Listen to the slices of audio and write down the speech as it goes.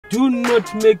Do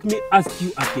not make me ask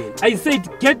you again. I said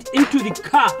get into the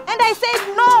car. And I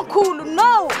said no, Kulu,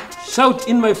 no. Shout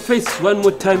in my face one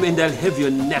more time and I'll have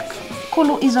your neck.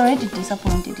 Kulu is already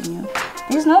disappointed in you.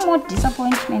 There's no more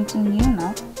disappointment in you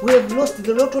now. We have lost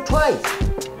the lotto twice.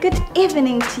 Good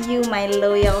evening to you, my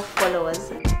loyal followers.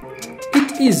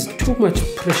 It is too much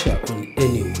pressure on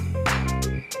anyone.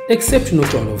 Except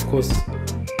Noxolo, of course.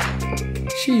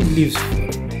 She lives for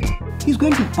it. He's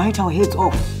going to bite our heads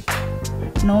off.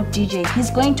 No, DJ, he's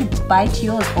going to bite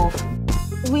yours off.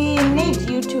 We need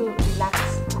you to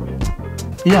relax.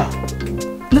 Yeah,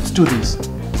 let's do this.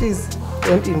 Please,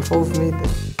 don't involve me then.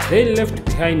 They left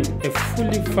behind a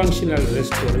fully functional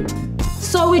restaurant.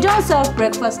 So we don't serve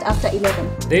breakfast after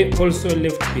 11. They also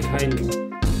left behind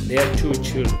their 2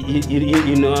 children.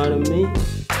 You know what I mean?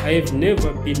 I have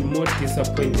never been more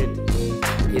disappointed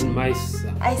in my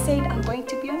son. I said I'm going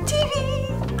to be on TV.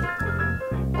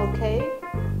 Okay.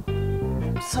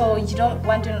 So you don't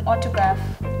want an autograph?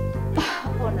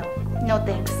 Oh no. No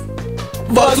thanks.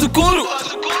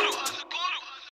 Bazukuru!